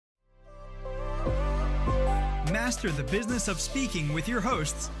Master the business of speaking with your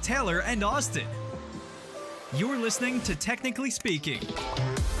hosts, Taylor and Austin. You're listening to Technically Speaking.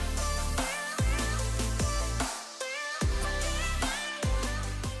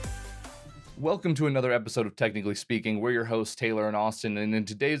 Welcome to another episode of Technically Speaking. We're your hosts, Taylor and Austin, and in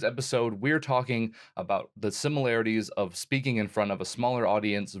today's episode, we're talking about the similarities of speaking in front of a smaller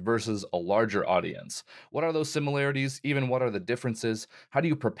audience versus a larger audience. What are those similarities? Even what are the differences? How do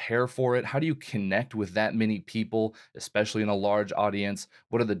you prepare for it? How do you connect with that many people, especially in a large audience?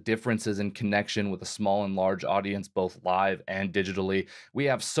 What are the differences in connection with a small and large audience, both live and digitally? We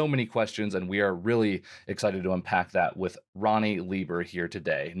have so many questions, and we are really excited to unpack that with Ronny Leber here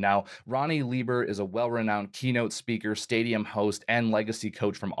today. Now, Ronny Leber is a well-renowned keynote speaker, stadium host, and legacy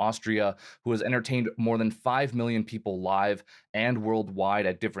coach from Austria who has entertained more than 5 million people live and worldwide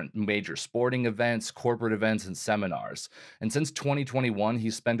at different major sporting events, corporate events, and seminars. And since 2021,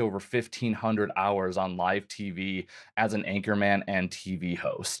 he's spent over 1,500 hours on live TV as an anchorman and TV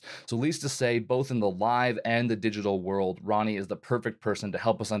host. So needless to say, both in the live and the digital world, Ronny is the perfect person to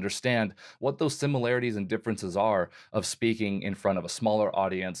help us understand what those similarities and differences are of speaking in front of a smaller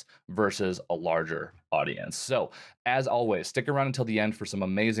audience versus a larger audience. So, as always, stick around until the end for some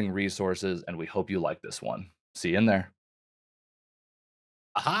amazing resources, and we hope you like this one. See you in there.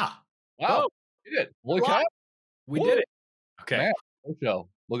 Aha! Wow, we did it. Holy cow. We did it. Okay. Man, no show.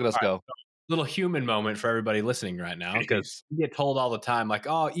 Look at us go. Little human moment for everybody listening right now, because we get told all the time, like,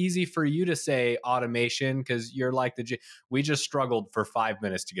 oh, easy for you to say automation because you're like we just struggled for 5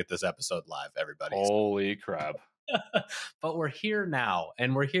 minutes to get this episode live, everybody. Holy crap. But we're here now,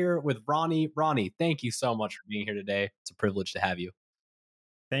 and we're here with Ronny. Ronny, thank you so much for being here today. It's a privilege to have you.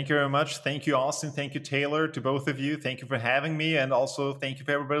 Thank you very much. Thank you, Austin. Thank you, Taylor, to both of you. Thank you for having me. And also thank you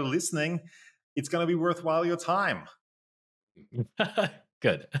for everybody listening. It's going to be worthwhile your time.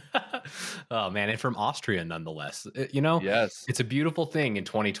 Good. Oh, man. And from Austria, nonetheless. You know, yes, it's a beautiful thing in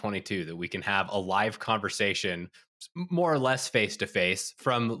 2022 that we can have a live conversation, more or less face to face,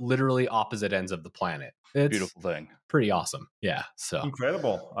 from literally opposite ends of the planet. It's beautiful thing. Pretty awesome. Yeah. So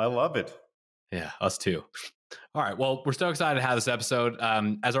incredible. I love it. Yeah, us too. All right. Well, we're so excited to have this episode.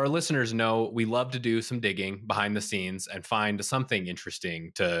 As our listeners know, we love to do some digging behind the scenes and find something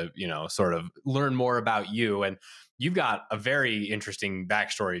interesting to, sort of learn more about you. And you've got a very interesting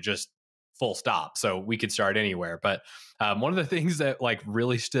backstory, just full stop. So we could start anywhere. But one of the things that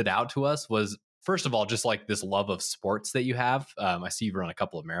really stood out to us was, first of all, just this love of sports that you have. I see you've run a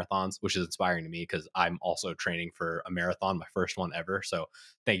couple of marathons, which is inspiring to me because I'm also training for a marathon, my first one ever. So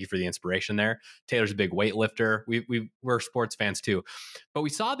thank you for the inspiration there. Taylor's a big weightlifter. We're sports fans too. But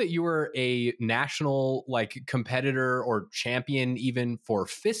we saw that you were a national competitor or champion even for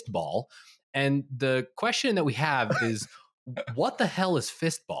fistball. And the question that we have is, what the hell is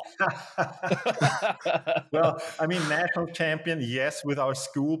fistball? Well, I mean, national champion, yes, with our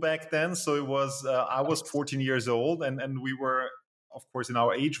school back then. So it was, I was 14 years old and we were, of course, in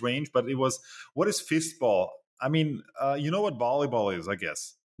our age range, but it was, what is fistball? I mean, you know what volleyball is, I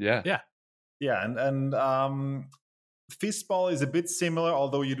guess. Yeah. And fistball is a bit similar,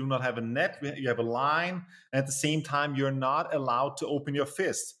 although you do not have a net, you have a line. And at the same time, you're not allowed to open your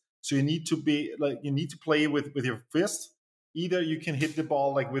fist. So you need to play with your fist. Either you can hit the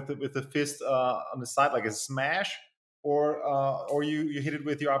ball with the fist on the side like a smash, or you hit it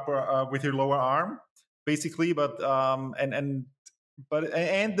with your with your lower arm, basically. But the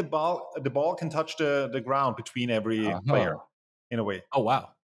ball can touch the ground between every player in a way. Oh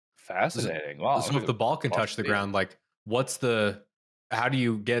wow, fascinating! Wow. So if the ball can touch the ground, how do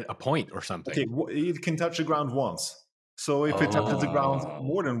you get a point or something? Okay, it can touch the ground once. So if it touches the ground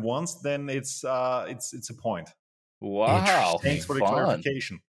more than once, then it's a point. Wow! Thanks for the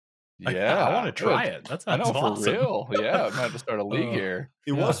clarification. Yeah, I want to try it. That sounds awesome. For real. Yeah, I'm going to start a league here.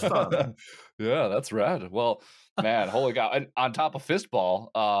 It was fun. Yeah, that's rad. Well, man, holy cow! And on top of fistball,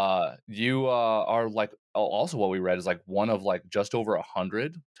 you are also what we read is one of just over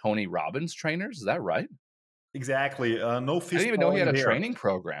 100 Tony Robbins trainers. Is that right? Exactly. No fistball. I didn't even know he had a training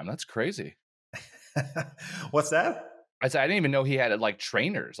program. That's crazy. What's that? I said I didn't even know he had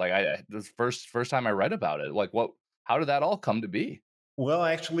trainers. The first time I read about it. How did that all come to be? Well,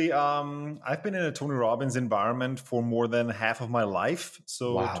 actually, I've been in a Tony Robbins environment for more than half of my life.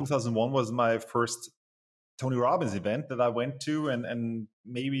 So wow. 2001 was my first Tony Robbins event that I went to, and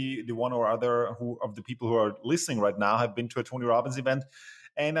maybe the one or other of the people who are listening right now have been to a Tony Robbins event.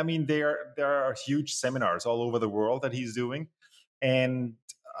 And I mean, there are huge seminars all over the world that he's doing. And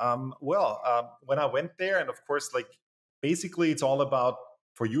when I went there, and of course, basically it's all about,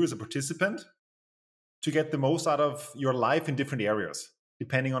 for you as a participant, to get the most out of your life in different areas,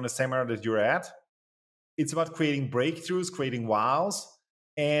 depending on the seminar that you're at. it's about creating breakthroughs, creating wows,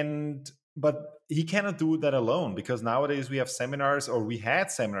 but he cannot do that alone, because nowadays we have seminars, or we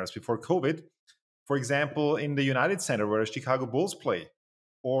had seminars before COVID, for example, in the United Center where the Chicago Bulls play,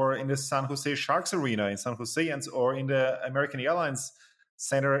 or in the San Jose Sharks Arena in San Jose, or in the American Airlines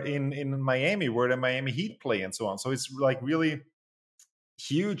Center in Miami where the Miami Heat play, and so on. So it's like really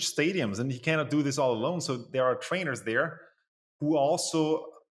huge stadiums, and he cannot do this all alone. So there are trainers there who also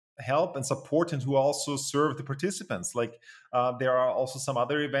help and support, and who also serve the participants. Like there are also some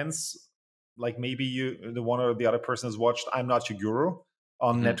other events, like maybe the one or the other person has watched I'm Not Your Guru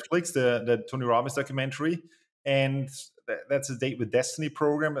on Netflix, the Tony Robbins documentary, and that's a Date with Destiny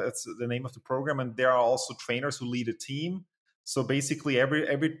program. That's the name of the program, and there are also trainers who lead a team. So basically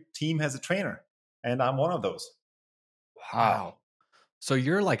every team has a trainer, and I'm one of those. Wow. So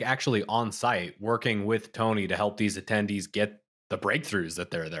you're like actually on site working with Tony to help these attendees get the breakthroughs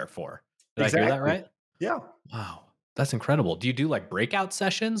that they're there for. Did I hear that right? Yeah. Wow. That's incredible. Do you do like breakout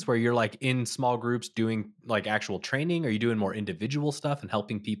sessions where you're like in small groups doing like actual training? Are you doing more individual stuff and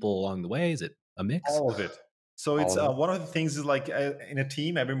helping people along the way? Is it a mix? All of it. So it's one of the things is like in a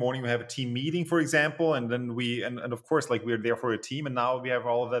team, every morning we have a team meeting, for example, and then and of course, like we're there for a team, and now we have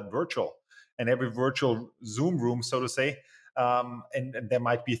all of that virtual, and every virtual Zoom room, so to say, and there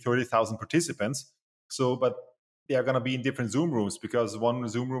might be 30,000 participants. So, but they are going to be in different Zoom rooms, because one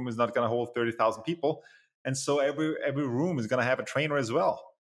Zoom room is not going to hold 30,000 people, and so every room is going to have a trainer as well.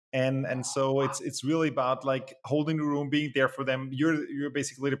 And so it's really about like holding the room, being there for them. You're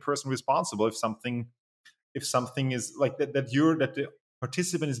basically the person responsible if something is like that the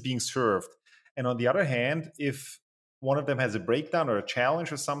participant is being served. And on the other hand, if one of them has a breakdown or a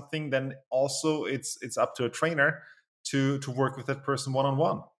challenge or something, then also it's up to a trainer to work with that person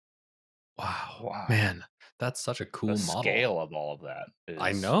one-on-one. Wow. Man, that's such a cool the model. Scale of all of that is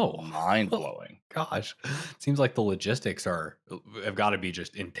I know. mind-blowing. Gosh, it seems like the logistics have got to be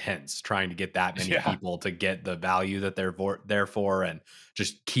just intense, trying to get that many people to get the value that they're there for, and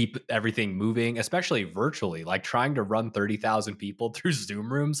just keep everything moving, especially virtually. Like trying to run 30,000 people through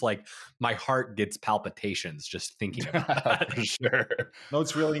Zoom rooms, like my heart gets palpitations just thinking about that. For sure. No,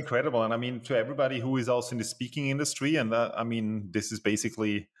 it's really incredible. And I mean, to everybody who is also in the speaking industry, and I mean, this is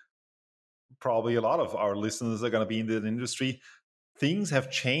basically probably a lot of our listeners are going to be in the industry. Things have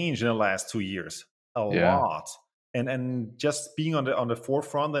changed in the last 2 years a lot, and just being on the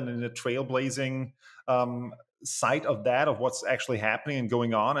forefront and in the trailblazing site of that, of what's actually happening and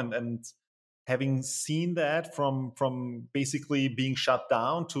going on, and having seen that from basically being shut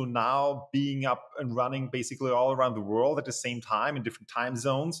down to now being up and running basically all around the world at the same time in different time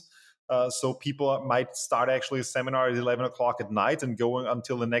zones. So people might start actually a seminar at 11 o'clock at night and going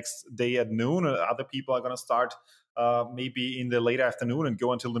until the next day at noon. Other people are going to start maybe in the late afternoon and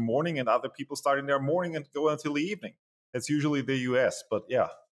go until the morning, and other people start in their morning and go until the evening. That's usually the US, but yeah.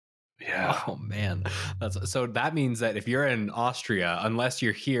 Yeah. Oh man. So that means that if you're in Austria, unless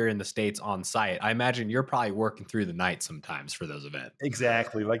you're here in the States on site, I imagine you're probably working through the night sometimes for those events.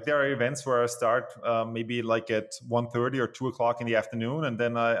 Exactly. Like there are events where I start maybe like at 1:30 or 2 o'clock in the afternoon, and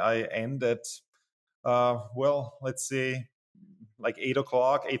then I end at let's say like 8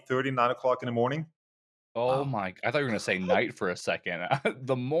 o'clock, 8:30, 9 o'clock in the morning. Oh my! I thought you were going to say night for a second.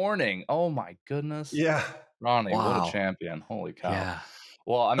 The morning. Oh my goodness. Yeah. Ronnie, what a champion. Holy cow. Yeah.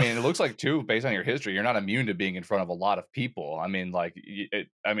 Well, I mean, it looks like too, based on your history, you're not immune to being in front of a lot of people. I mean, like,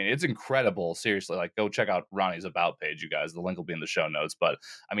 it's incredible. Seriously, like, go check out Ronnie's About page, you guys. The link will be in the show notes. But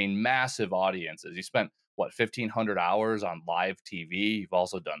I mean, massive audiences. You spent what 1,500 hours on live TV. You've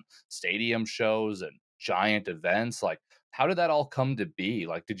also done stadium shows and giant events. Like, how did that all come to be?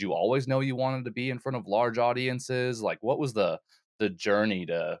 Like, did you always know you wanted to be in front of large audiences? Like, what was the journey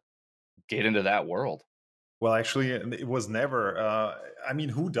to get into that world? Well, actually, it was never. I mean,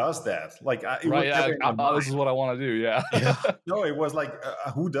 who does that? Like, this is what I want to do. Yeah. No, it was like,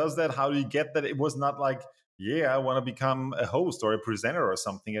 who does that? How do you get that? It was not like, I want to become a host or a presenter or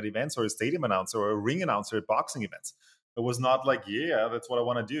something at events, or a stadium announcer or a ring announcer at boxing events. It was not like, that's what I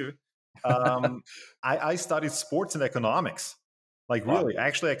want to do. I studied sports and economics. Like, really,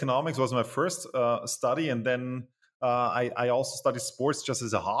 actually, economics was my first study, and then I also studied sports just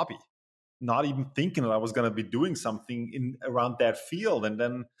as a hobby, not even thinking that I was going to be doing something around that field. And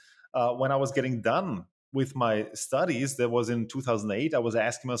then when I was getting done with my studies, that was in 2008, I was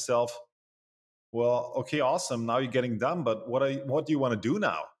asking myself, well, okay, awesome. Now you're getting done, but what do you want to do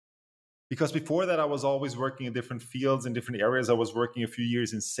now? Because before that, I was always working in different fields, in different areas. I was working a few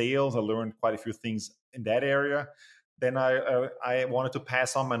years in sales. I learned quite a few things in that area. Then I wanted to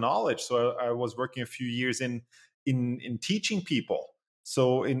pass on my knowledge. So I was working a few years in teaching people.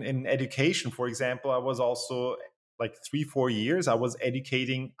 So in education, for example, I was also like 3-4 years, I was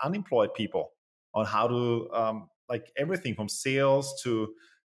educating unemployed people on how to like everything from sales to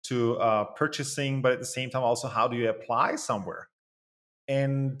purchasing, but at the same time also how do you apply somewhere.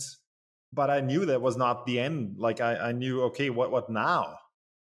 And but I knew that was not the end. Like I knew, okay, what now?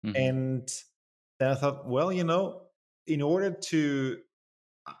 Mm-hmm. And then I thought, well, in order to,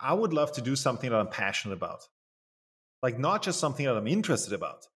 I would love to do something that I'm passionate about. Like not just something that I'm interested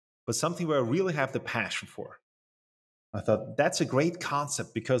about, but something where I really have the passion for. I thought that's a great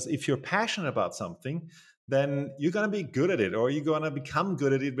concept, because if you're passionate about something, then you're going to be good at it, or you're going to become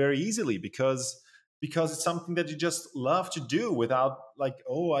good at it very easily, because it's something that you just love to do without like,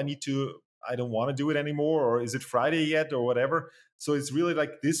 oh, I don't want to do it anymore, or is it Friday yet, or whatever. So it's really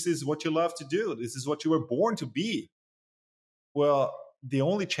like, this is what you love to do. This is what you were born to be. Well, the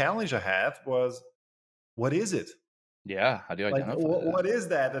only challenge I had was, what is it? Yeah. How do you Like, identify what that? is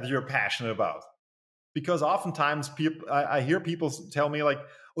that you're passionate about? Because oftentimes I hear people tell me like,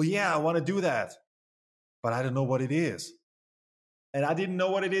 oh yeah, I want to do that, but I don't know what it is. And I didn't know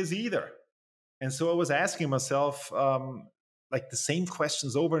what it is either. And so I was asking myself like the same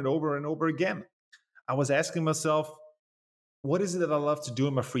questions over and over and over again. I was asking myself, what is it that I love to do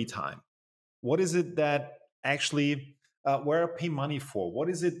in my free time? What is it that actually, where I pay money for? What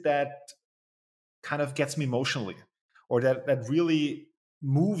is it that kind of gets me emotionally, or that really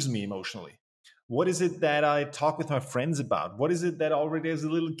moves me emotionally? What is it that I talk with my friends about? What is it that already as a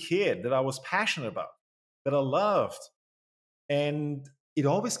little kid that I was passionate about, that I loved? And it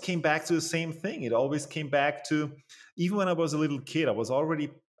always came back to the same thing. It always came back to, even when I was a little kid, I was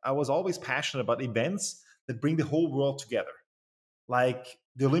always passionate about events that bring the whole world together, like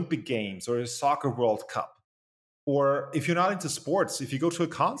the Olympic Games or the Soccer World Cup. Or if you're not into sports, if you go to a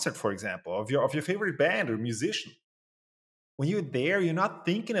concert, for example, of your favorite band or musician, when you're there, you're not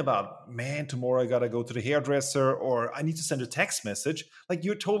thinking about, man, tomorrow I gotta go to the hairdresser, or I need to send a text message. Like,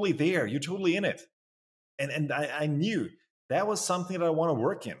 you're totally there, you're totally in it. And I knew that was something that I want to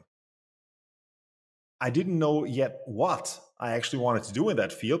work in. I didn't know yet what I actually wanted to do in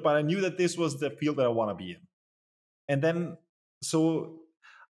that field, but I knew that this was the field that I want to be in. And then, so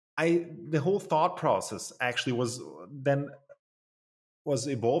the whole thought process actually was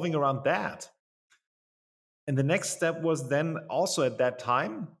evolving around that. And the next step was then also at that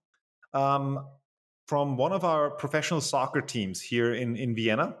time, from one of our professional soccer teams here in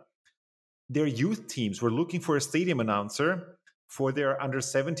Vienna, their youth teams were looking for a stadium announcer for their under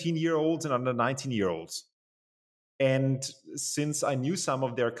 17-year-olds and under 19-year-olds. And since I knew some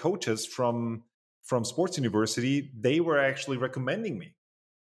of their coaches from sports university, they were actually recommending me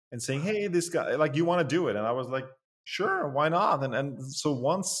and saying, hey, this guy, like, you want to do it? And I was like, sure, why not? And so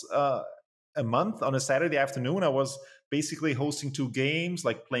once a month on a Saturday afternoon, I was basically hosting 2 games,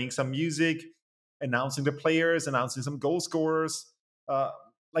 like playing some music, announcing the players, announcing some goal scorers,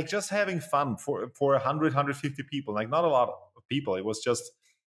 like just having fun for 100, 150 people, like not a lot of people. It was just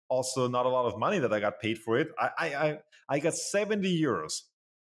also not a lot of money that I got paid for it. I got 70 euros,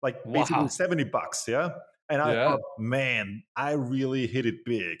 like basically $70. Yeah. And I thought, man, I really hit it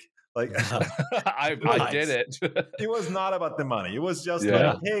big. Like, I did it. It was not about the money. It was just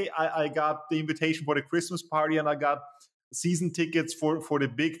like, hey, I got the invitation for the Christmas party, and I got season tickets for the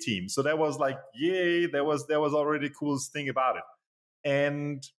big team. So that was like, yay, that was already the coolest thing about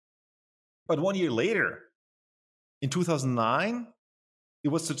it. But 1 year later, in 2009, it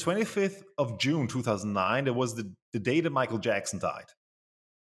was the 25th of June, 2009. It was the day that Michael Jackson died.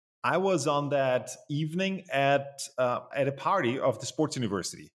 I was on that evening at a party of the sports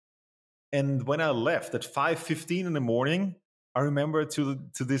university. And when I left at 5:15 in the morning, I remember to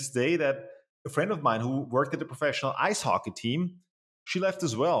this day that a friend of mine who worked at the professional ice hockey team, she left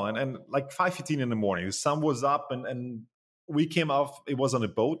as well. And like 5:15 in the morning, the sun was up, and we came off. It was on a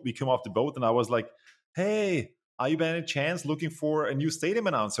boat. We came off the boat, and I was like, hey, are you by any chance looking for a new stadium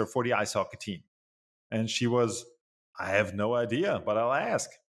announcer for the ice hockey team? And she was, I have no idea, but I'll ask.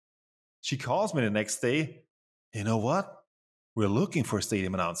 She calls me the next day. You know what? We're looking for a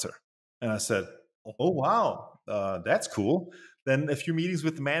stadium announcer. And I said, oh, wow, that's cool. Then a few meetings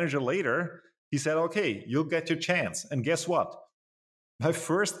with the manager later, he said, okay, you'll get your chance. And guess what? My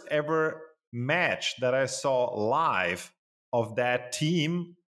first ever match that I saw live of that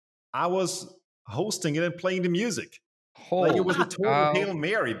team, I was hosting it and playing the music. Like, it was a total Hail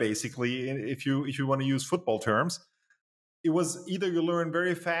Mary, basically, if you want to use football terms. It was either you learn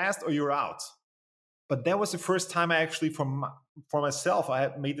very fast or you're out. But that was the first time I actually, for myself, I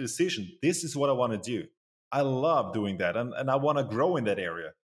had made the decision. This is what I want to do. I love doing that, and I want to grow in that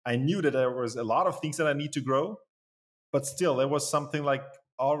area. I knew that there was a lot of things that I need to grow, But still, there was something like,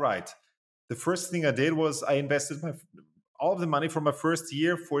 all right. The first thing I did was I invested all of the money from my first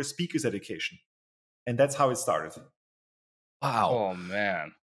year for speakers education. And that's how it started. Wow. Oh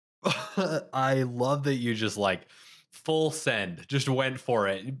man. I love that you just like full send, just went for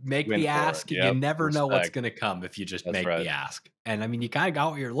it. Make Went the for it. ask. You Yep. never know what's Respect. going to come if you just That's make right. the ask. And I mean, you kind of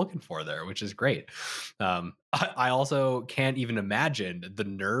got what you're looking for there, which is great. I also can't even imagine the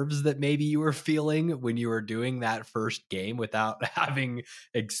nerves that maybe you were feeling when you were doing that first game without having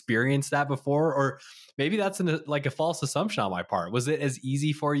experienced that before. Or maybe that's like a false assumption on my part. Was it as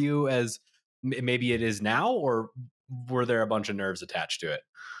easy for you as maybe it is now, or were there a bunch of nerves attached to it?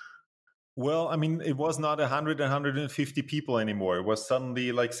 Well, I mean, it was not 100, 150 people anymore. It was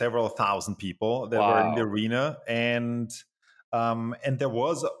suddenly like several thousand people that were in the Wow. arena, and there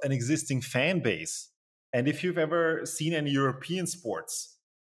was an existing fan base. And if you've ever seen any European sports,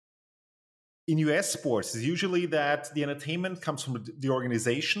 in US sports, it's usually that the entertainment comes from the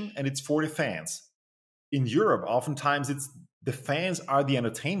organization and it's for the fans. In Europe, oftentimes it's the fans are the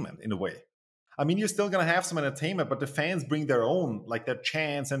entertainment in a way. I mean, you're still going to have some entertainment, but the fans bring their own, like their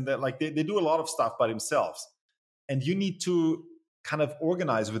chants, and they do a lot of stuff by themselves. And you need to kind of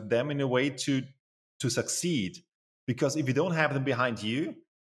organize with them in a way to succeed. Because if you don't have them behind you,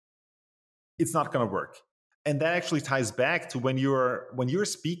 it's not going to work. And that actually ties back to when you're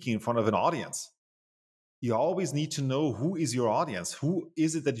speaking in front of an audience. You always need to know who is your audience. Who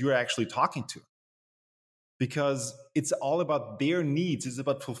is it that you're actually talking to? Because it's all about their needs. It's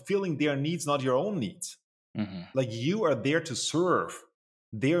about fulfilling their needs, not your own needs. Mm-hmm. Like you are there to serve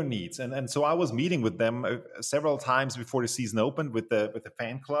their needs. And so I was meeting with them several times before the season opened with the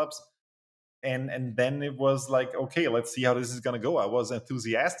fan clubs. And then it was like, okay, let's see how this is going to go. I was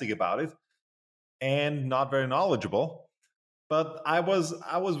enthusiastic about it and not very knowledgeable, but I was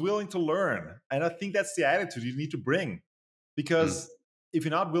willing to learn. And I think that's the attitude you need to bring, because if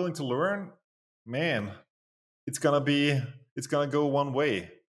you're not willing to learn, man, it's gonna go one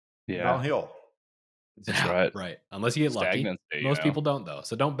way, downhill. That's right. Right. Unless you get lucky. Stagnancy, Most people don't, though.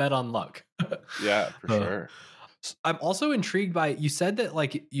 So don't bet on luck. Yeah, for sure. I'm also intrigued by, you said that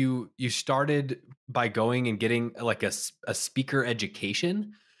like you started by going and getting like a speaker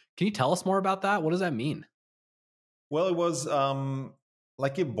education. Can you tell us more about that? What does that mean? Well, it was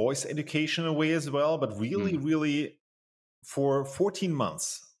like a voice education in a way as well, but really for 14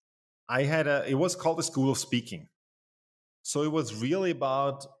 months. It was called the School of Speaking. So it was really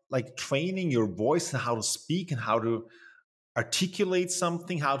about like training your voice and how to speak and how to articulate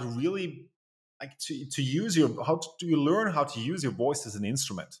something, how to really like to use how do you learn how to use your voice as an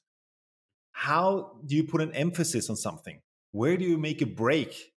instrument? How do you put an emphasis on something? Where do you make a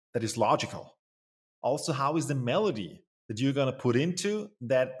break that is logical? Also, how is the melody that you're going to put into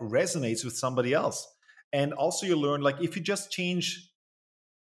that resonates with somebody else? And also you learn, like, if you just change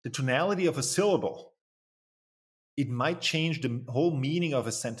the tonality of a syllable, it might change the whole meaning of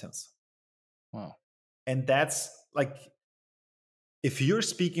a sentence. Wow. And that's like, if you're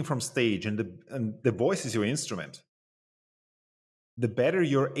speaking from stage and the voice is your instrument, the better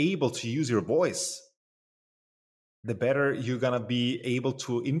you're able to use your voice, the better you're going to be able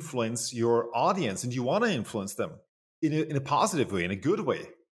to influence your audience. And you want to influence them in a positive way, in a good way.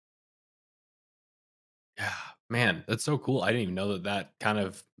 Yeah, man, that's so cool. I didn't even know that kind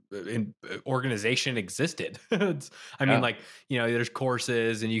of organization existed. I mean, like, there's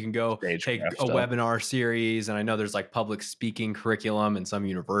courses and you can go take a webinar series. And I know there's like public speaking curriculum in some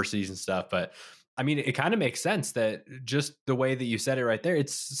universities and stuff, but I mean, it kind of makes sense that just the way that you said it right there,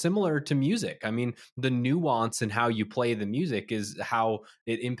 it's similar to music. I mean, the nuance in how you play the music is how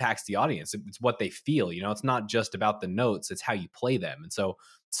it impacts the audience. It's what they feel, it's not just about the notes, it's how you play them. And so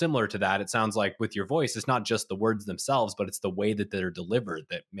similar to that, it sounds like with your voice, it's not just the words themselves, but it's the way that they're delivered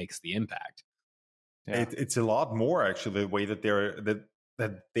that makes the impact. Yeah. It's a lot more actually the way that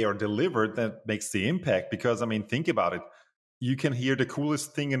they are delivered that makes the impact. Because I mean, think about it. You can hear the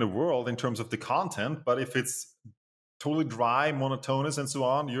coolest thing in the world in terms of the content, but if it's totally dry, monotonous, and so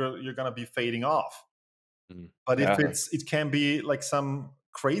on, you're going to be fading off. But if it can be like some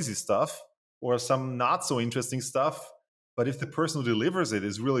crazy stuff or some not so interesting stuff, but if the person who delivers it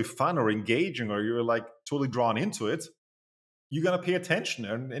is really fun or engaging, or you're like totally drawn into it, you're going to pay attention,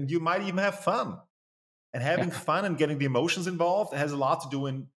 and you might even have fun. And having fun and getting the emotions involved has a lot to do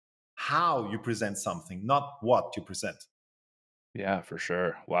in how you present something, not what you present. Yeah, for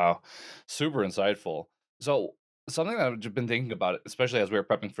sure. Wow. Super insightful. So something that I've been thinking about, especially as we were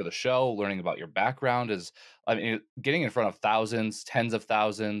prepping for the show, learning about your background, is, I mean, getting in front of thousands, tens of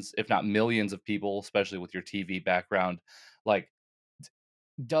thousands, if not millions of people, especially with your TV background. Like,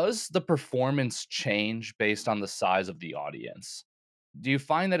 Does the performance change based on the size of the audience? Do you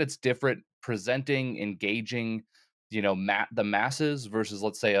find that it's different presenting, engaging, the masses versus,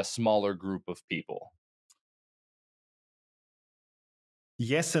 let's say, a smaller group of people?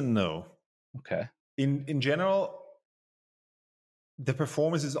 Yes and no. Okay. In general, the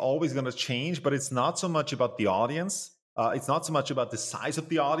performance is always going to change, but it's not so much about the audience. It's not so much about the size of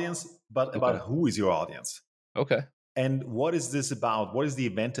the audience, but about Okay. who is your audience. Okay. And what is this about? What is the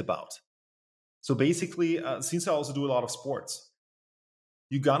event about? So basically, since I also do a lot of sports,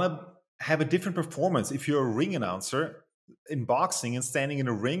 you're going to have a different performance if you're a ring announcer in boxing and standing in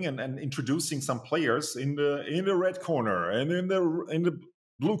a ring and introducing some players in the red corner and in the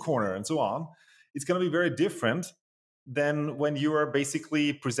blue corner and so on. It's going to be very different than when you are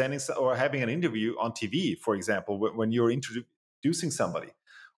basically presenting or having an interview on TV, for example, when you're introducing somebody.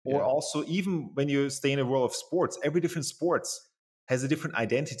 Or Yeah. also, even when you stay in a world of sports, every different sports has a different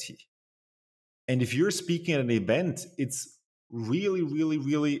identity. And if you're speaking at an event, it's really, really,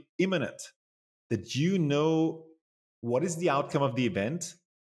 really imminent that you know what is the outcome of the event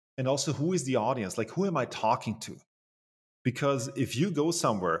and also who is the audience, like who am I talking to? Because if you go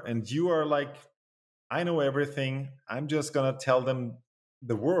somewhere and you are like, I know everything, I'm just going to tell them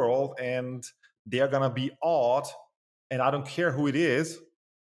the world and they're going to be awed and I don't care who it is,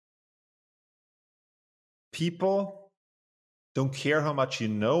 people don't care how much you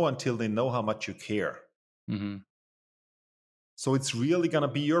know until they know how much you care. Mm-hmm. So it's really going to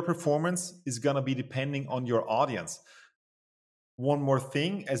be your performance is going to be depending on your audience. One more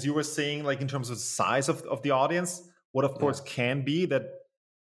thing, as you were saying, like in terms of the size of the audience, what of course can be that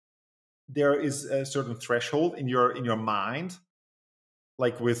there is a certain threshold in your mind,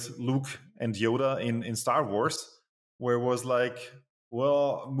 like with Luke and Yoda in Star Wars, where it was like,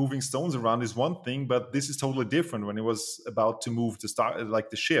 well, moving stones around is one thing, but this is totally different when it was about to move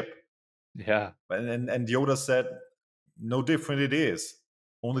the ship. Yeah. And Yoda said, no different it is,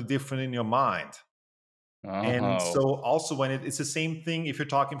 only different in your mind. And so also when it's the same thing if you're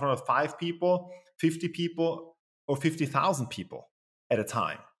talking in front of 5 people, 50 people, or 50,000 people at a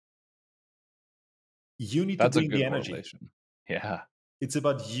time. You need That's to a bring good the energy. correlation. Yeah. It's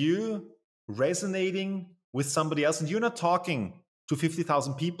about you resonating with somebody else. And you're not talking to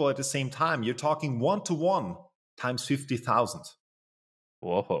 50,000 people at the same time. You're talking one-to-one times 50,000.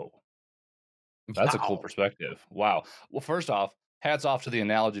 Whoa. That's a cool perspective. Wow. Well, first off, hats off to the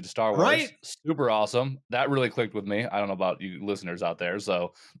analogy to Star Wars. Right? Super awesome. That really clicked with me. I don't know about you listeners out there,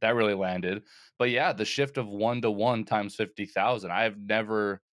 so that really landed. But yeah, the shift of 1-to-1 times 50,000. I've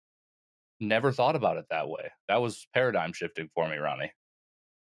never thought about it that way. That was paradigm shifting for me, Ronnie.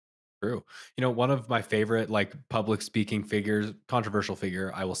 True. One of my favorite like public speaking figures, controversial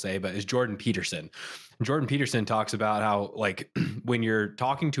figure, I will say, but is Jordan Peterson. Jordan Peterson talks about how like when you're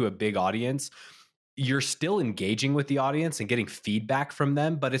talking to a big audience, you're still engaging with the audience and getting feedback from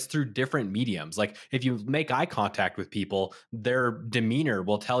them, but it's through different mediums. Like if you make eye contact with people, their demeanor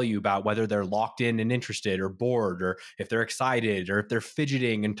will tell you about whether they're locked in and interested or bored, or if they're excited, or if they're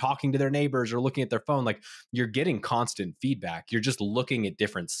fidgeting and talking to their neighbors or looking at their phone. Like you're getting constant feedback. You're just looking at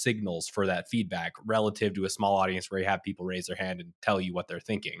different signals for that feedback relative to a small audience where you have people raise their hand and tell you what they're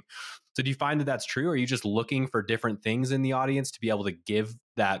thinking. So do you find that that's true? Or are you just looking for different things in the audience to be able to give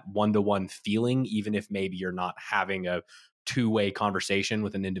that one-to-one feeling, even if maybe you're not having a two-way conversation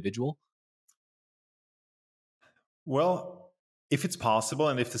with an individual? Well, if it's possible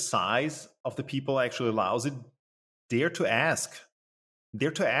and if the size of the people actually allows it, dare to ask.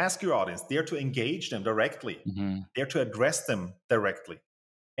 Dare to ask your audience. Dare to engage them directly. Mm-hmm. Dare to address them directly.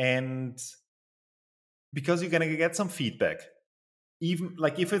 And because you're going to get some feedback. Even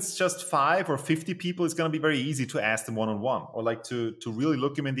like if it's just 5 or 50 people, it's going to be very easy to ask them one-on-one or like to really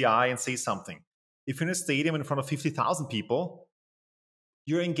look them in the eye and say something. If you're in a stadium in front of 50,000 people,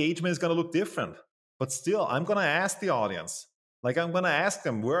 your engagement is going to look different. But still, I'm going to ask the audience. Like I'm going to ask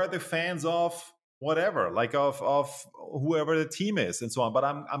them, where are the fans of whatever, like of whoever the team is and so on. But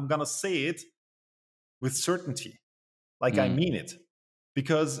I'm going to say it with certainty. Like I mean it.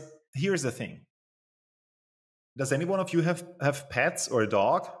 Because here's the thing. Does any one of you have pets or a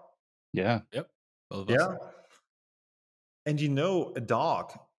dog? Yeah. Yep. Both of us. Yeah. And a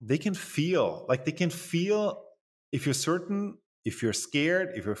dog, they can feel if you're certain, if you're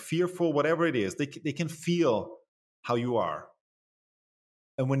scared, if you're fearful, whatever it is, they can feel how you are.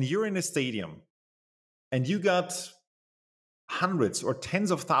 And when you're in a stadium and you got hundreds or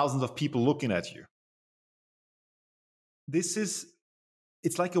tens of thousands of people looking at you,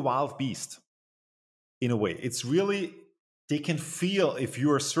 it's like a wild beast. In a way, it's really, they can feel if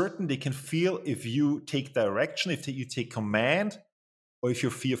you are certain, they can feel if you take direction, if you take command, or if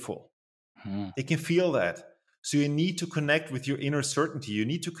you're fearful. They can feel that. So you need to connect with your inner certainty. You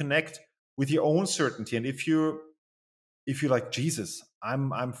need to connect with your own certainty. And if you're like, Jesus,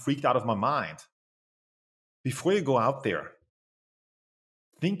 I'm freaked out of my mind, before you go out there,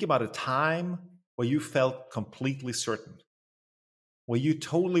 think about a time where you felt completely certain, where you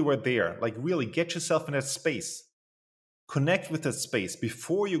totally were there. Like, really get yourself in that space. Connect with that space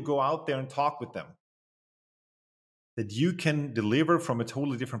before you go out there and talk with them. That you can deliver from a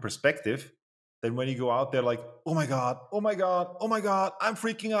totally different perspective than when you go out there like, oh my God, oh my God, oh my God, I'm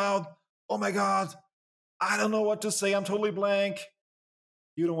freaking out. Oh my God, I don't know what to say. I'm totally blank.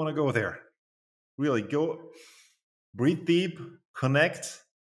 You don't want to go there. Really, go, breathe deep, connect,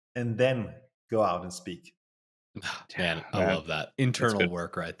 and then go out and speak. Man, I love that. Internal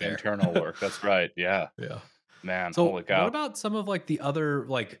work right there. Internal work. That's right. Yeah. Yeah. Man, so holy cow. What about some of like the other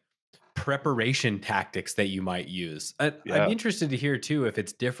like preparation tactics that you might use? I'd be interested to hear too if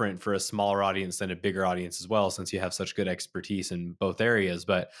it's different for a smaller audience than a bigger audience as well, since you have such good expertise in both areas.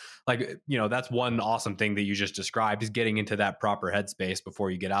 But like, that's one awesome thing that you just described, is getting into that proper headspace before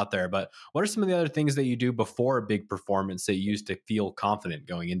you get out there. But what are some of the other things that you do before a big performance that you use to feel confident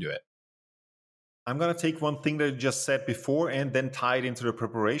going into it? I'm going to take one thing that you just said before and then tie it into the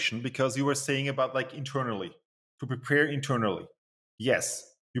preparation, because you were saying about like internally, to prepare internally. Yes,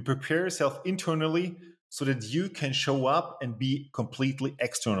 you prepare yourself internally so that you can show up and be completely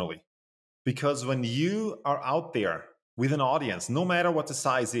externally. Because when you are out there with an audience, no matter what the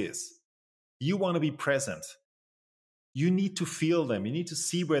size is, you want to be present. You need to feel them. You need to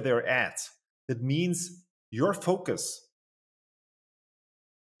see where they're at. That means your focus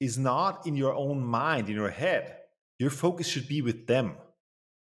is not in your own mind, in your head. Your focus should be with them.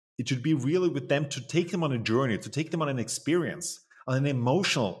 It should be really with them, to take them on a journey, to take them on an experience, on an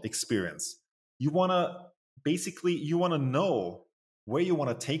emotional experience. You want to know where you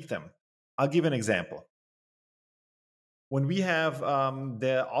want to take them. I'll give an example. When we have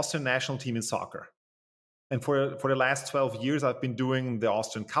the Austrian national team in soccer, and for the last 12 years, I've been doing the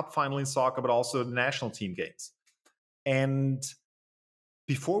Austrian Cup final in soccer, but also the national team games. And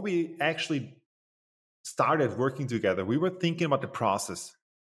before we actually started working together, we were thinking about the process.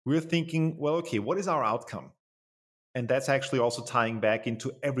 We were thinking, well, okay, what is our outcome? And that's actually also tying back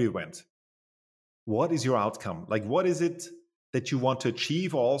into every event. What is your outcome? Like, what is it that you want to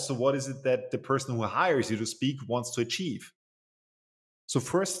achieve? Also, what is it that the person who hires you to speak wants to achieve? So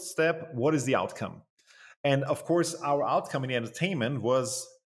first step, what is the outcome? And of course, our outcome in the entertainment was,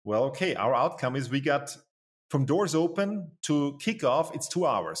 well, okay, our outcome is we got from doors open to kickoff, it's 2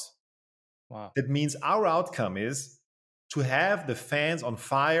 hours. Wow. That means our outcome is to have the fans on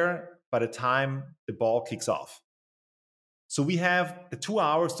fire by the time the ball kicks off. So we have the 2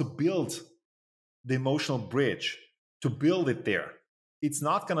 hours to build the emotional bridge, to build it there. It's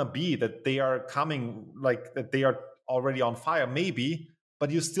not going to be that they are coming, like that they are already on fire, maybe,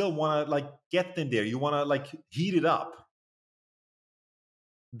 but you still want to like get them there. You want to like heat it up.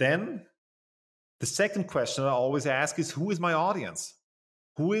 Then the second question I always ask is, who is my audience?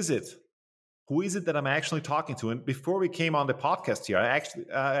 Who is it? Who is it that I'm actually talking to? And before we came on the podcast here, I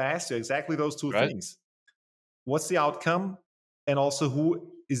asked you exactly those two things. What's the outcome? And also,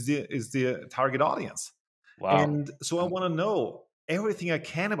 who is the target audience? Wow. And so I want to know everything I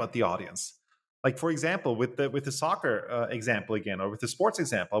can about the audience. Like, for example, with the soccer example again, or with the sports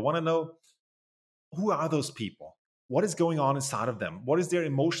example, I want to know, who are those people? What is going on inside of them? What is their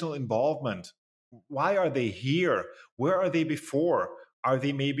emotional involvement? Why are they here? Where are they before? Are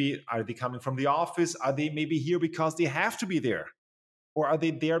they coming from the office? Are they maybe here because they have to be there? Or are they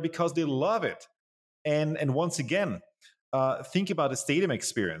there because they love it? And once again, think about the stadium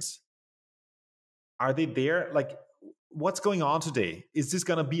experience. Are they there? Like, what's going on today? Is this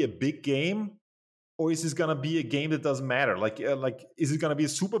going to be a big game? Or is this going to be a game that doesn't matter? Like, is it going to be a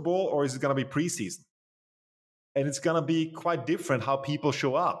Super Bowl, or is it going to be preseason? And it's going to be quite different how people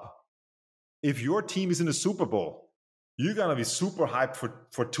show up. If your team is in the Super Bowl, you're going to be super hyped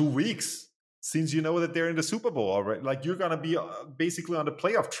for 2 weeks, since you know that they're in the Super Bowl already. Like, you're going to be basically on the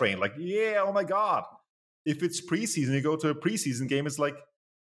playoff train. Like, yeah, oh my God. If it's preseason, you go to a preseason game, it's like,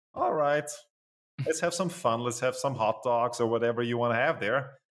 all right, let's have some fun. Let's have some hot dogs or whatever you want to have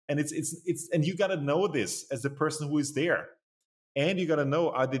there. And and you got to know this as the person who is there. And you got to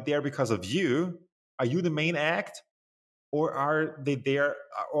know, are they there because of you? Are you the main act? Or are they there,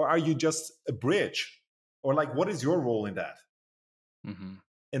 or are you just a bridge? Or like, what is your role in that? Mm-hmm.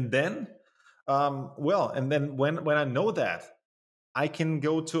 And then, when I know that, I can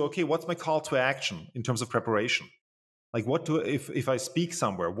go to, okay, what's my call to action in terms of preparation? Like, if I speak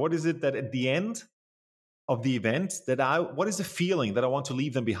somewhere, what is it that at the end of the event what is the feeling that I want to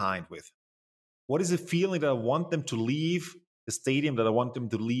leave them behind with? What is the feeling that I want them to leave the stadium, that I want them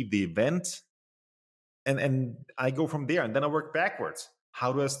to leave the event? And I go from there, and then I work backwards.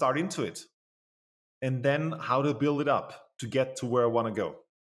 How do I start into it? And then how to build it up to get to where I want to go.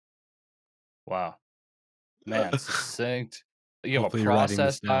 Wow. Man, succinct. You have Hopefully a you're writing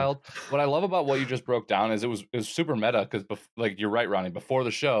process this down. dialed. What I love about what you just broke down is it was super meta because like you're right, Ronnie. Before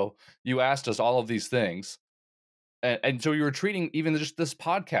the show, you asked us all of these things, and so you were treating even just this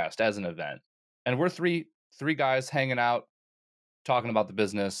podcast as an event. And we're three guys hanging out, talking about the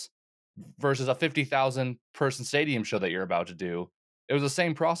business, versus a 50,000 person stadium show that you're about to do. It was the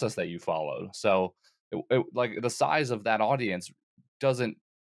same process that you followed. So, like the size of that audience doesn't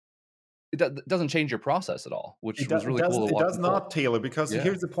change your process at all, which was really cool to watch. It does not, Taylor, because Yeah.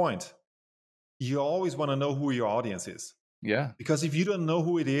 here's the point. You always want to know who your audience is. Yeah. Because if you don't know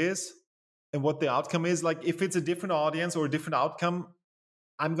who it is and what the outcome is, like if it's a different audience or a different outcome,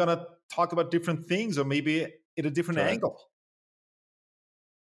 I'm going to talk about different things or maybe at a different angle.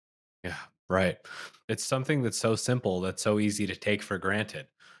 Yeah, right. It's something that's so simple, that's so easy to take for granted.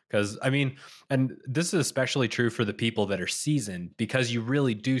 Because, I mean, and this is especially true for the people that are seasoned, because you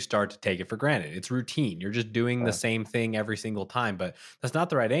really do start to take it for granted. It's routine. You're just doing the same thing every single time. But that's not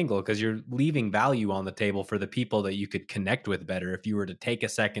the right angle, because you're leaving value on the table for the people that you could connect with better if you were to take a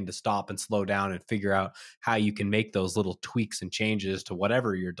second to stop and slow down and figure out how you can make those little tweaks and changes to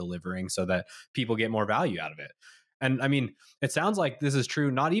whatever you're delivering so that people get more value out of it. And I mean, it sounds like this is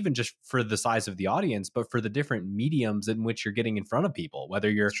true not even just for the size of the audience, but for the different mediums in which you're getting in front of people, whether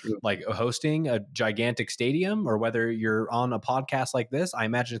you're like hosting a gigantic stadium or whether you're on a podcast like this. I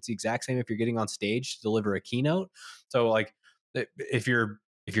imagine it's the exact same if you're getting on stage to deliver a keynote. So like if you're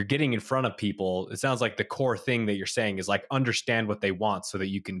getting in front of people, it sounds like the core thing that you're saying is like understand what they want so that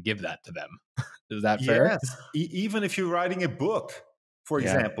you can give that to them. Is that fair? Yes. Even if you're writing a book, for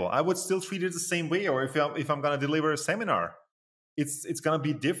example, I would still treat it the same way. Or if I'm going to deliver a seminar, it's going to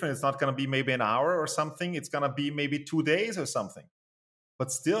be different. It's not going to be maybe an hour or something. It's going to be maybe 2 days or something.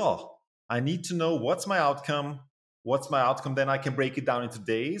 But still, I need to know what's my outcome. Then I can break it down into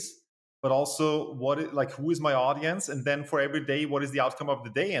days. But also, who is my audience? And then for every day, what is the outcome of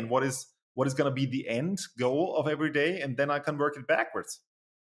the day? And what is going to be the end goal of every day? And then I can work it backwards.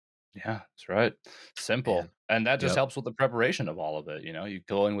 Yeah, that's right. Simple. Man. And that just helps with the preparation of all of it. You know, you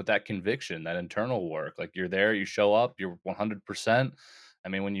go in with that conviction, that internal work. Like you're there, you show up, you're 100%. I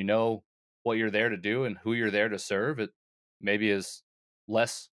mean, when you know what you're there to do and who you're there to serve, it maybe is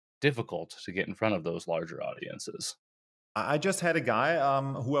less difficult to get in front of those larger audiences. I just had a guy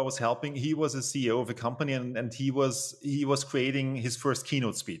who I was helping. He was a CEO of a company, and he was creating his first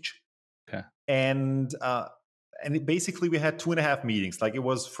keynote speech. Okay. And basically we had 2.5 meetings. Like it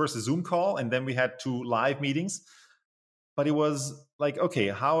was first a Zoom call, and then we had 2 live meetings. But it was like,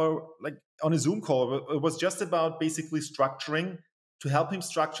 okay, on a Zoom call, it was just about basically structuring, to help him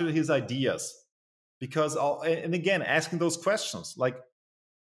structure his ideas. Because, and again, asking those questions, like,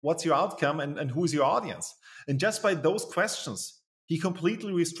 what's your outcome and who's your audience? And just by those questions, he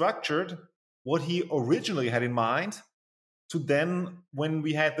completely restructured what he originally had in mind. To then, when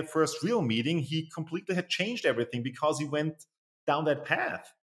we had the first real meeting, he completely had changed everything because he went down that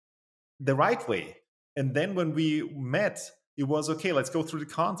path the right way. And then when we met, it was, okay, let's go through the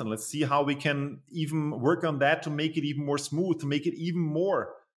content. Let's see how we can even work on that to make it even more smooth, to make it even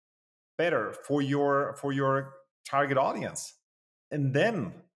more better for your target audience. And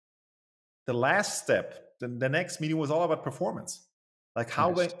then the last step, the next meeting was all about performance. Like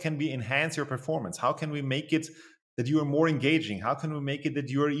how can we enhance your performance? How can we make it that you are more engaging? How can we make it that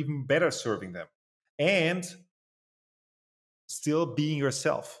you are even better serving them? And still being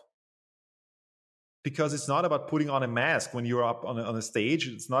yourself. Because it's not about putting on a mask when you're up on a stage.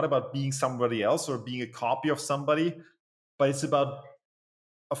 It's not about being somebody else or being a copy of somebody. But it's about,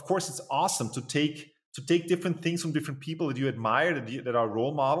 of course, it's awesome to take different things from different people that you admire, that are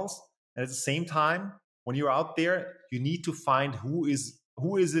role models. And at the same time, when you're out there, you need to find who is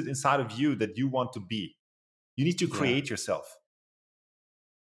it inside of you that you want to be. You need to create yourself.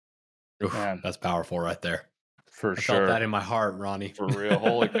 Oof, that's powerful right there. For I sure. felt that in my heart, Ronnie. For real.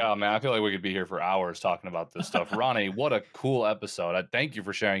 Holy cow, man. I feel like we could be here for hours talking about this stuff. Ronnie, what a cool episode. I thank you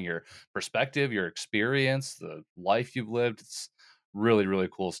for sharing your perspective, your experience, the life you've lived. It's really, really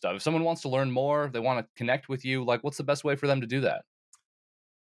cool stuff. If someone wants to learn more, they want to connect with you, like what's the best way for them to do that?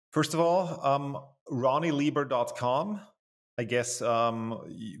 First of all, ronnyleber.com. I guess we're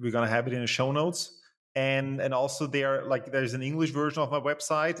going to have it in the show notes. And also there's an English version of my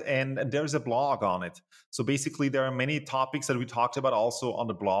website, and there's a blog on it. So basically there are many topics that we talked about also on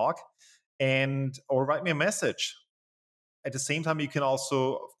the blog. or write me a message. At the same time, you can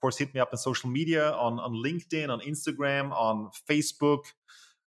also, of course, hit me up on social media, on LinkedIn, on Instagram, on Facebook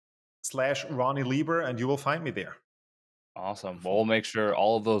 /Ronny Leber, and you will find me there. Awesome. Well, we'll make sure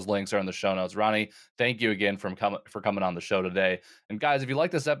all of those links are in the show notes. Ronny, thank you again for coming on the show today. And guys, if you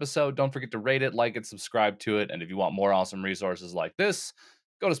like this episode, don't forget to rate it, like it, subscribe to it. And if you want more awesome resources like this,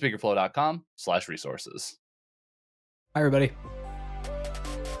 go to speakerflow.com/resources. Hi, everybody.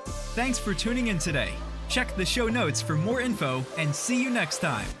 Thanks for tuning in today. Check the show notes for more info and see you next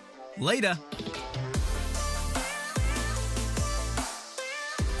time. Later.